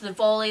serve, the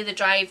volley, the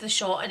drive, the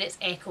shot and its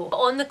echo. But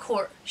on the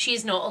court, she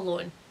is not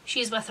alone. She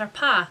is with her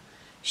pa.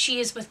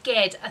 She is with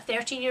Ged, a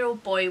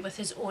 13-year-old boy with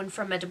his own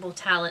formidable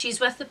talent. She's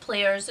with the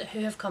players who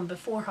have come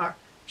before her.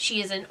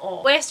 She is in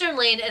awe. Western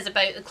Lane is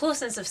about the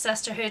closeness of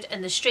sisterhood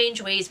and the strange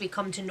ways we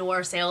come to know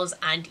ourselves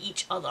and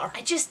each other.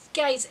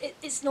 Guys,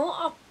 it's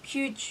not a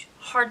huge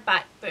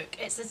hardback book.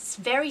 It's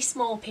a very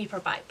small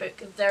paperback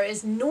book. There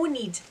is no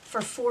need for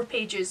 4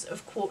 pages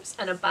of quotes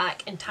and a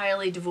back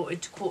entirely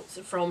devoted to quotes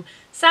from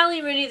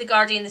Sally Rooney, The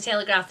Guardian, The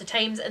Telegraph, The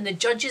Times and the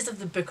judges of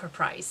the Booker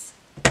Prize.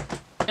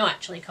 No,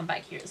 actually, come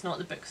back here. It's not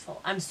the book's fault.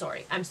 I'm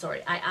sorry.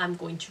 I am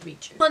going to read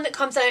you. One that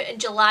comes out in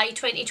July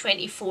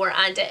 2024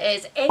 and it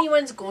is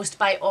Anyone's Ghost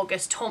by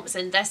August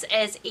Thompson. This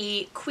is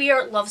a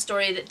queer love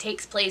story that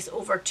takes place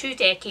over 2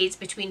 decades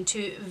between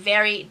 2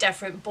 very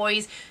different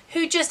boys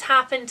who just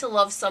happen to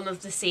love some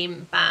of the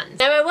same bands.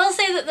 Now I will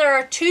say that there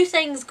are 2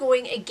 things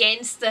going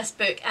against this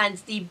book and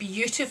the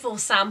beautiful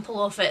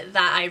sample of it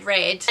that I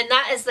read, and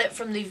that is that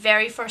from the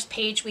very first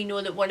page we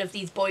know that one of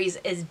these boys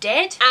is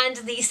dead, and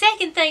the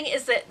second thing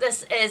is that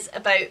this is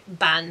about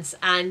bands,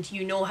 and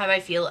you know how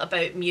I feel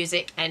about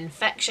music in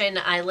fiction.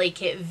 I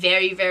like it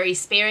very, very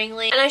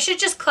sparingly, and I should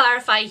just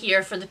clarify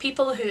here for the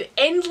people who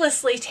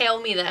endlessly tell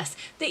me this,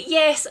 that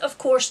yes, of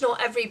course not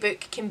every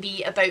book can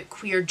be about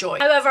queer joy.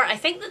 However, I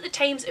think that the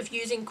times of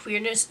using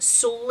queerness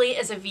solely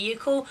as a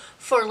vehicle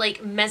for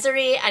like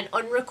misery and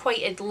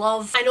unrequited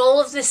love and all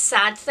of the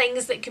sad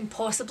things that can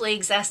possibly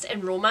exist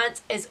in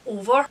romance is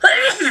over.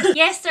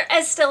 Yes, there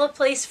is still a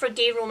place for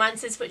gay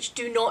romances which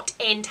do not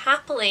end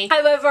happily.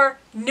 However,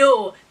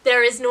 no,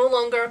 there is no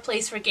longer a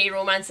place for gay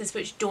romances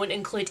which don't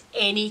include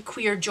any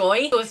queer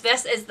joy. So if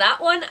this is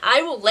that one,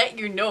 I will let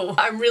you know.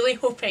 I'm really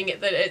hoping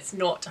that it's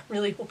not. I'm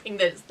really hoping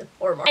that it's the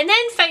former. And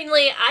then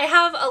finally, I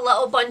have a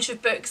little bunch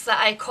of books that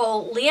I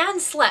call Leanne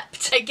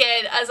Slipped.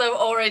 Again, as I've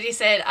already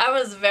said, I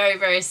was very,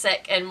 very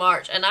sick in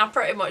March and I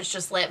pretty much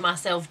just let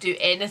myself do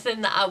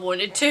anything that I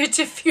wanted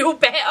to feel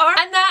better.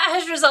 And that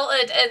has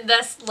resulted in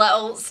this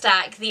little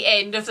stack, the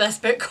end of this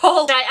book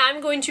haul, that I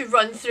am going to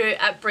run through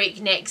at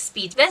breakneck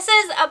speed. This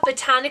is A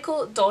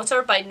Botanical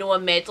Daughter by Noah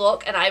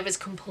Medlock, and I was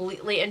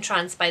completely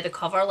entranced by the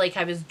cover, like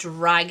I was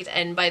dragged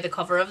in by the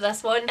cover of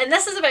this one. And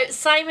this is about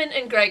Simon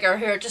and Gregor,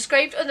 who are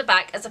described on the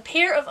back as a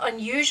pair of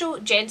unusual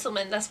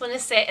gentlemen. This one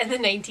is set in the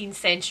 19th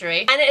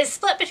century, and it is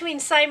split between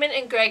Simon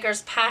and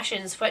Gregor's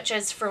passions, which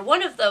is for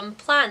one of them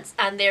plants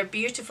and their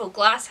beautiful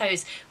glass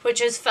house, which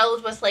is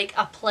filled with like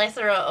a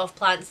plethora of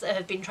plants that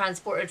have been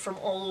transported from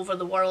all over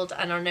the world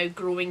and are now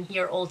growing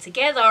here all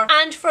together,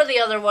 and for the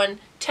other one,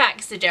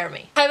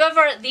 taxidermy.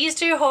 However, these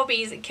 2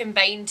 hobbies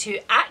combine to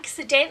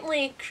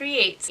accidentally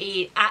create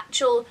an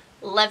actual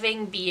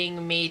living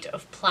being made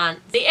of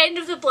plants. The end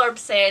of the blurb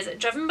says,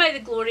 driven by the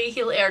glory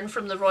he'll earn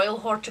from the Royal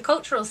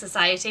Horticultural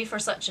Society for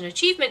such an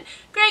achievement,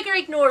 Gregor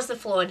ignores the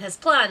flaw in his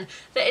plan,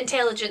 that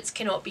intelligence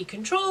cannot be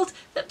controlled,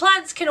 that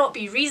plants cannot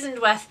be reasoned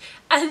with,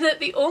 and that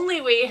the only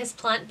way his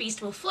plant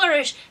beast will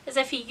flourish is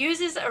if he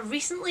uses a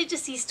recently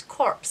deceased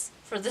corpse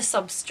for the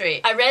substrate.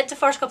 I read the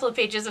first couple of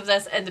pages of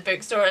this in the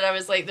bookstore and I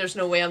was like, there's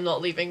no way I'm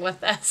not leaving with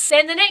this.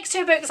 Then the next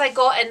two books I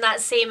got in that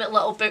same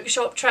little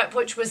bookshop trip,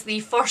 which was the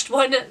first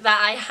one that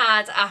I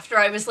had after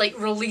I was like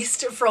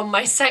released from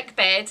my sick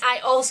bed.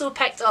 I also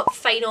picked up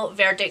Final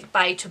Verdict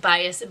by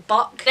Tobias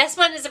Buck. This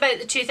one is about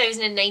the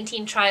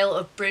 2019 trial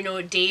of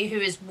Bruno Day,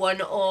 who is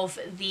one of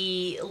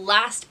the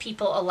last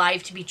people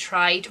alive to be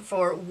tried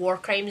for war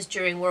crimes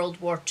during World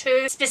War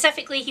II.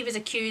 Specifically, he was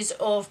accused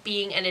of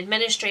being an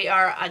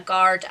administrator, a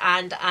guard,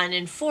 and an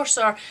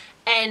enforcer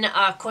in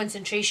a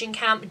concentration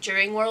camp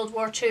during World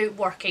War II,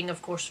 working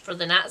of course for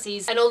the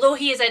Nazis. And although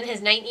he is in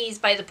his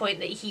 90s by the point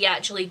that he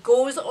actually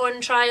goes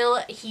on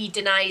trial, he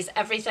denies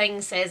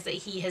everything, says that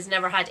he has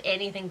never had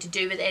anything to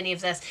do with any of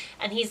this,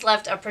 and he's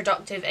lived a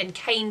productive and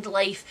kind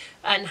life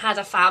and had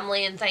a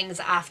family and things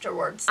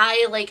afterwards.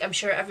 I, like I'm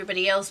sure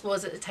everybody else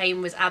was at the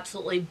time, was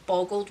absolutely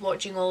boggled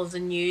watching all of the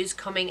news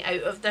coming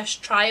out of this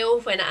trial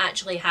when it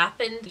actually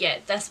happened. Yeah,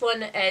 this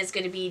one is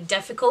going to be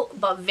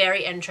difficult but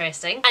very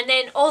interesting. And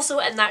then also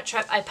in that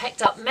trip I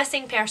picked up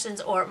Missing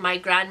Persons or My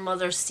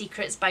Grandmother's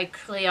Secrets by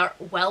Claire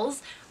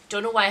Wills.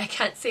 Don't know why I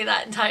can't say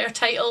that entire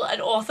title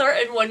and author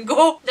in one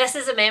go. This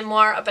is a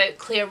memoir about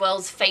Claire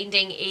Wills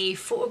finding a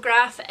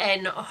photograph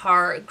in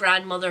her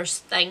grandmother's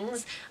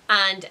things,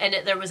 and in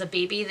it there was a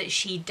baby that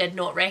she did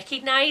not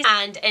recognise,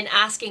 and in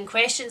asking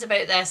questions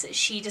about this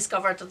she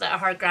discovered that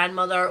her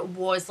grandmother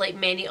was, like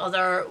many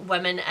other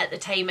women at the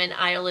time in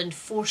Ireland,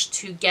 forced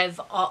to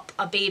give up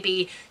a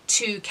baby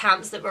to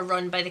camps that were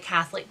run by the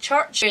Catholic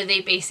Church, where they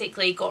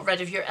basically got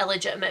rid of your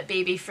illegitimate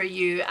baby for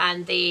you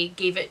and they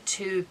gave it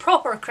to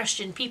proper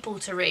Christian people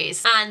to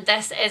raise. And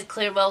this is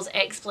Claire Wills'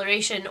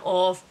 exploration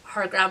of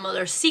her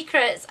grandmother's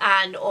secrets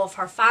and of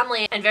her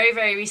family. And very,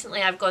 very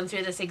recently I've gone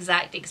through this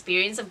exact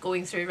experience of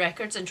going through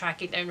records and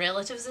tracking down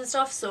relatives and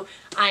stuff, so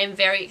I am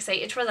very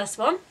excited for this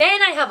one.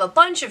 Then I have a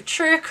bunch of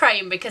true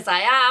crime because I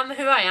am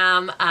who I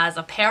am as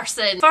a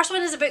person. First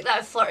one is a book that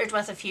I've flirted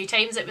with a few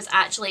times. It was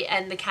actually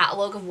in the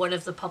catalogue of one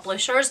of the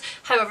publishers,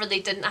 however they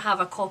didn't have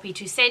a copy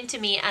to send to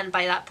me, and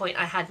by that point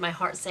I had my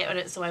heart set on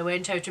it, so I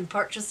went out and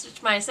purchased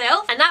it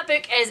myself. And that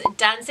book is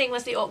Dancing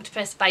with the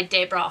Octopus by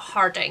Deborah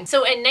Harding.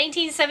 So in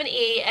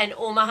 1978 in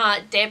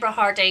Omaha, Deborah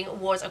Harding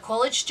was a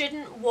college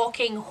student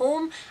walking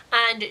home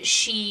and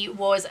she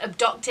was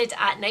abducted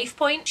at knife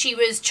point. She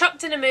was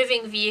chucked in a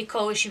moving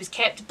vehicle, she was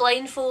kept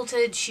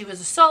blindfolded, she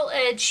was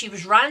assaulted, she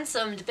was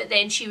ransomed, but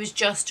then she was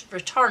just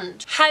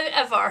returned.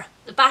 However,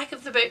 the back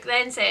of the book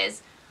then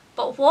says,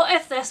 but what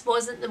if this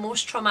wasn't the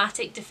most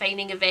traumatic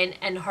defining event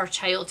in her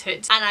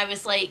childhood? And I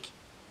was like,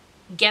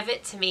 give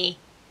it to me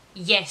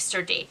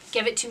yesterday.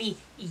 Give it to me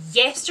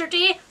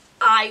yesterday.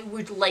 I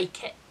would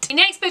like it. The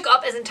next book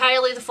up is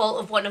entirely the fault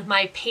of one of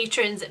my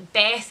patrons,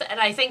 Beth, and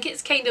I think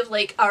it's kind of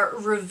like a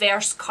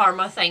reverse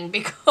karma thing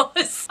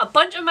because a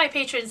bunch of my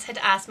patrons had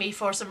asked me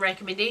for some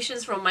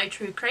recommendations from my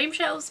true crime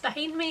shelves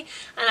behind me,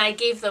 and I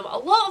gave them a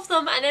lot of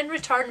them, and in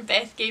return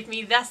Beth gave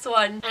me this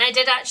one. And I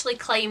did actually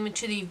climb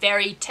to the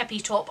very tippy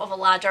top of a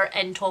ladder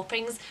in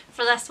toppings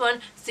for this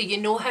one, so you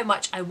know how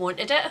much I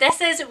wanted it. This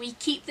is We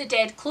Keep the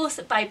Dead Close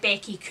by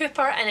Becky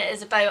Cooper, and it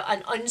is about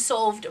an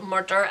unsolved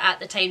murder at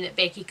the time that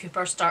Becky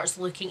Cooper starts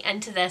looking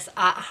into this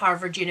at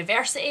Harvard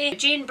University.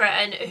 Jane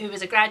Britton, who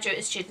was a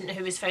graduate student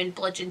who was found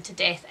bludgeoned to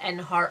death in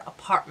her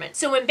apartment.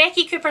 So when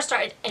Becky Cooper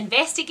started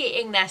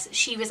investigating this,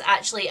 she was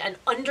actually an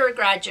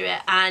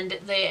undergraduate, and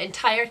the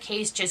entire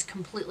case just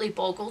completely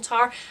boggled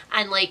her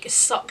and like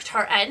sucked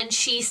her in, and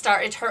she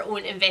started her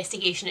own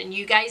investigation. And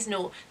you guys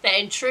know that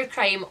in true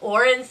crime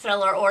or in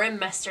thriller or in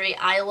mystery,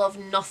 I love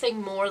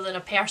nothing more than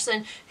a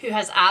person who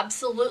has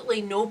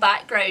absolutely no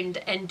background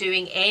in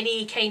doing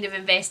any kind of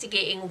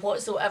investigating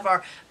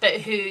whatsoever,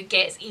 but who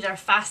gets either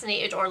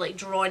fascinated or like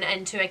drawn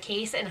into a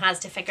case and has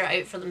to figure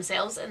it out for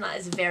themselves, and that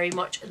is very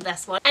much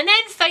this one. And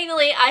then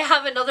finally I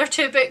have another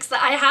two books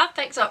that I have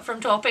picked up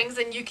from Toppings,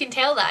 and you can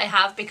tell that I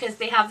have because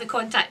they have the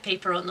contact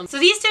paper on them. So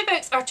these two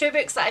books are two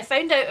books that I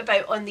found out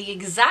about on the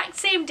exact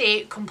same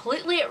day,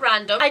 completely at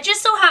random. I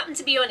just so happened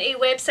to be on a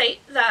website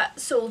that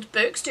sold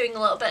books, doing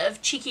a little bit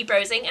of cheeky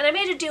browsing, and I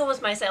made a deal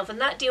with myself, and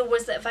that deal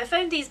was that if I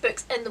found these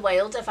books in the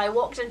wild, if I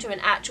walked into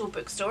an actual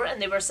bookstore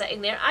and they were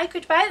sitting there, I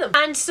could buy them.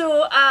 And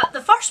so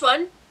the first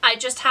one, I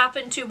just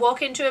happened to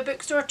walk into a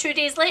bookstore 2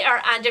 days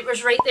later and it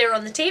was right there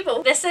on the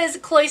table. This is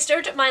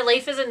Cloistered, My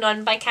Life as a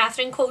Nun by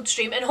Catherine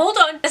Coldstream. And hold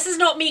on, this is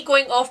not me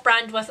going off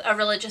brand with a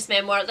religious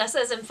memoir. This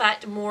is in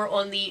fact more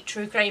on the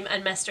true crime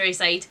and mystery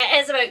side.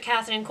 It is about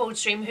Catherine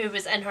Coldstream, who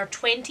was in her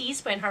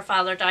 20s when her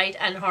father died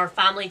and her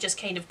family just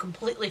kind of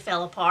completely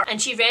fell apart.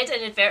 And she read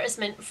an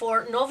advertisement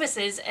for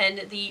novices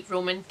in the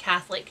Roman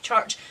Catholic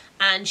Church,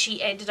 and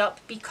she ended up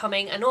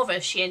becoming a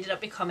novice. She ended up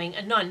becoming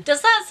a nun.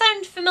 Does that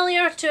sound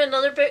familiar to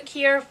another book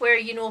here where,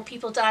 you know,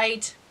 people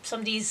died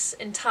somebody's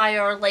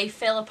entire life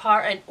fell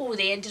apart and oh,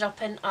 they ended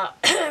up in a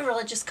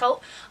religious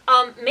cult.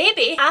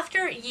 Maybe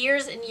after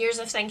years and years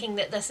of thinking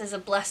that this is a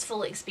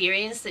blissful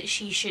experience that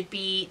she should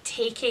be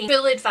taking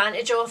full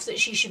advantage of, that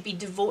she should be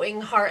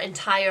devoting her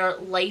entire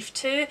life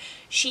to,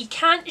 she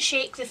can't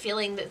shake the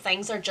feeling that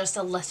things are just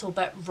a little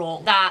bit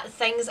wrong, that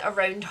things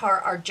around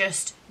her are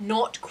just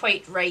not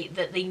quite right,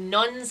 that the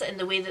nuns and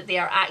the way that they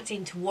are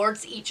acting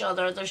towards each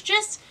other,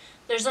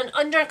 there's an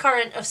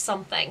undercurrent of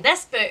something.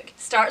 This book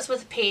starts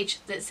with a page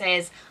that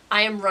says,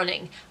 I am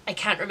running. I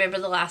can't remember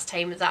the last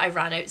time that I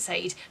ran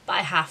outside, but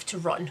I have to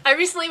run. I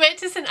recently went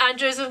to St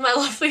Andrews with my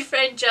lovely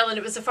friend Jill, and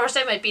it was the first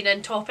time I'd been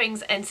in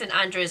Toppings in St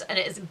Andrews, and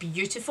it is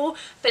beautiful,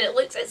 but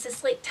it's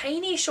this like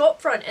tiny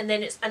shop front, and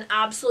then it's an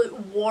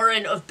absolute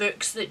warren of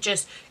books that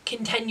just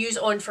continues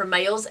on for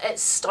miles.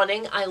 It's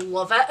stunning. I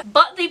love it.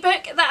 But the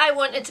book that I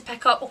wanted to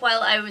pick up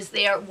while I was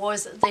there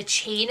was The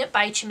Chain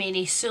by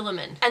Chimene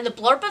Suleiman. And the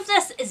blurb of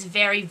this is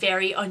very,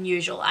 very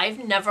unusual.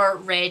 I've never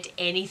read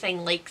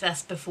anything like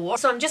this before.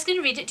 So I'm just going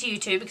to read it to you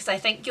too, because I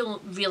think you'll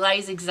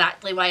realise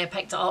exactly why I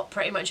picked it up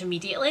pretty much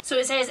immediately. So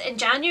it says, in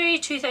January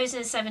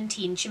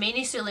 2017,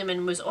 Chimene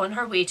Suleiman was on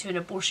her way to an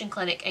abortion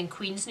clinic in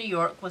Queens, New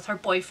York with her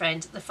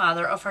boyfriend, the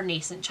father of her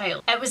nascent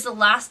child. It was the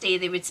last day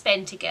they would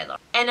spend together.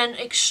 In an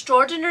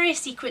extraordinary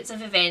sequence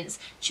of events,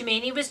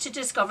 Chimene was to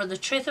discover the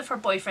truth of her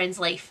boyfriend's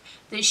life,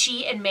 that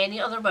she and many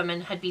other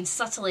women had been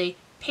subtly,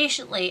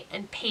 patiently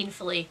and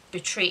painfully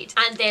betrayed.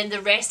 And then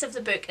the rest of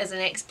the book is an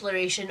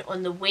exploration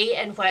on the way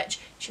in which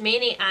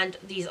Chimene and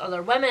these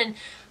other women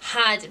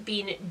had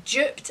been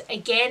duped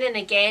again and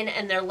again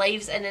in their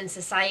lives and in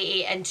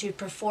society into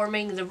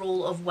performing the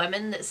role of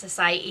women that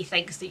society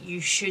thinks that you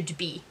should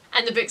be.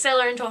 And the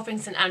bookseller in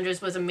Toppings St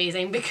Andrews was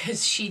amazing,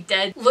 because she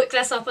did look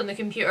this up on the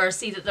computer,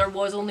 see that there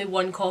was only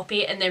one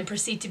copy, and then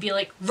proceed to be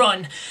like,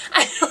 run!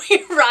 And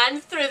we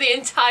ran through the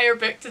entire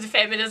book to the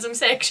feminism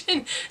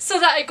section so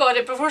that I got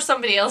it before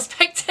somebody else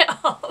picked it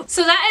up.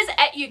 So that is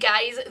it, you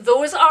guys.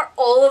 Those are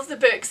all of the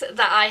books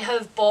that I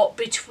have bought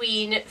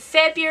between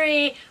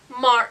February,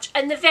 March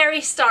and the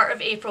very start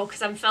of April,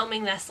 because I'm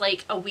filming this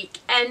like a week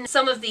in.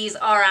 Some of these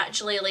are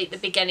actually like the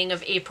beginning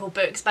of April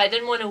books, but I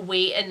didn't want to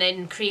wait and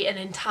then create an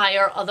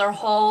entire other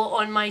haul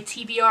on my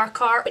TBR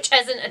cart, which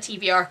isn't a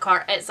TBR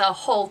cart, it's a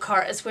haul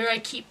cart. It's where I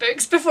keep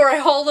books before I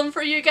haul them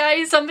for you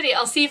guys. Somebody,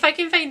 I'll see if I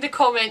can find the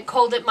comment,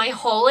 called it my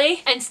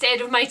holly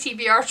instead of my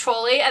TBR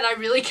trolley, and I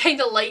really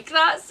kind of like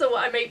that, so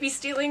I might be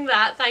stealing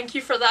that. Thank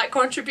you for that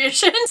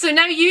contribution. So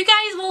now you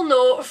guys will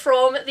know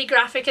from the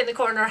graphic in the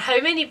corner how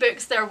many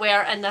books there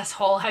were in this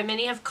haul, how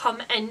many have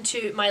come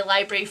into my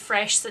library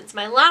fresh since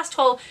my last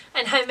haul,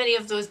 and how many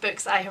of those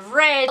books I have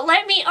read.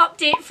 Let me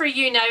update for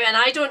you now, and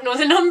I don't know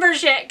the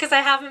numbers yet because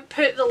I haven't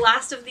put the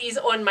last of these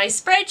on my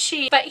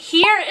spreadsheet, but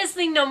here is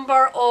the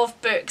number of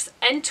books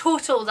in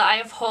total that I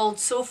have hauled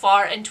so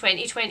far in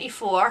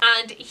 2024,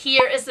 and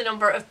here is the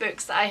number of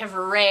books that I have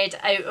read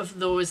out of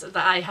those that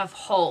I have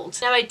hauled.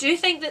 Now I do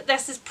think that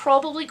this is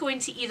probably going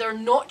to either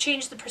not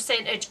change the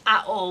percentage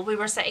at all, we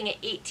were sitting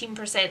at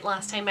 18%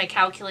 last time I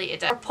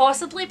calculated it, or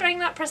possibly bring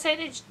that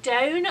percentage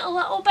down a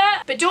little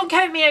bit, but don't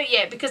count me out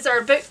yet, because there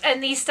are books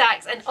in these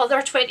stacks and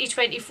other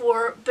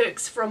 2024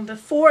 books from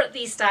before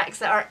these stacks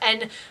that are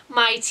in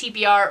my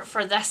TBR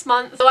for this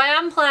month. So I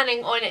am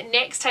planning on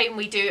next time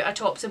we do a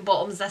tops and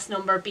bottoms this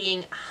number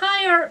being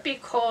higher,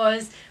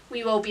 because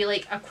we will be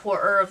like a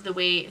quarter of the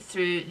way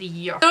through the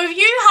year. So if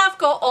you have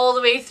got all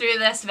the way through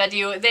this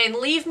video,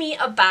 then leave me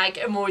a bag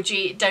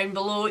emoji down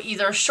below,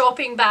 either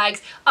shopping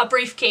bags, a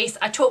briefcase,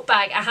 a tote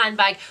bag, a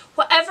handbag,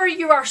 whatever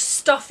you are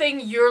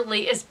stuffing your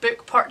latest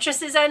book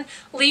purchases in,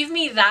 leave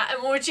me that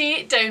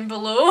emoji down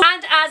below.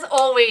 And as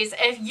always,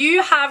 if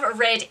you have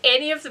read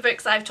any of the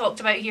books I've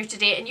talked about here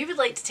today and you would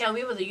like to tell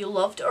me whether you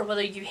loved or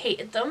whether you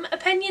hated them,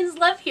 opinions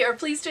live here,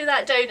 please do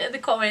that down in the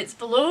comments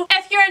below.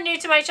 If you're new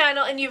to my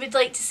channel and you would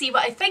like to see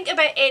what I think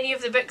about any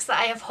of the books that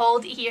I have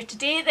hauled here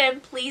today,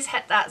 then please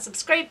hit that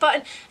subscribe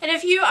button. And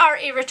if you are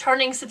a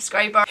returning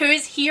subscriber who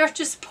is here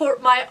to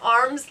support my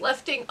arms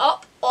lifting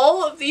up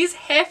all of these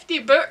hefty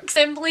books,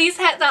 then please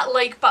hit that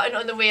like button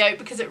on the way out,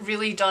 because it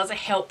really does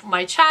help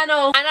my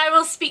channel. And I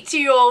will speak to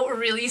you all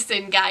really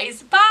soon,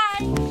 guys.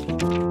 Bye!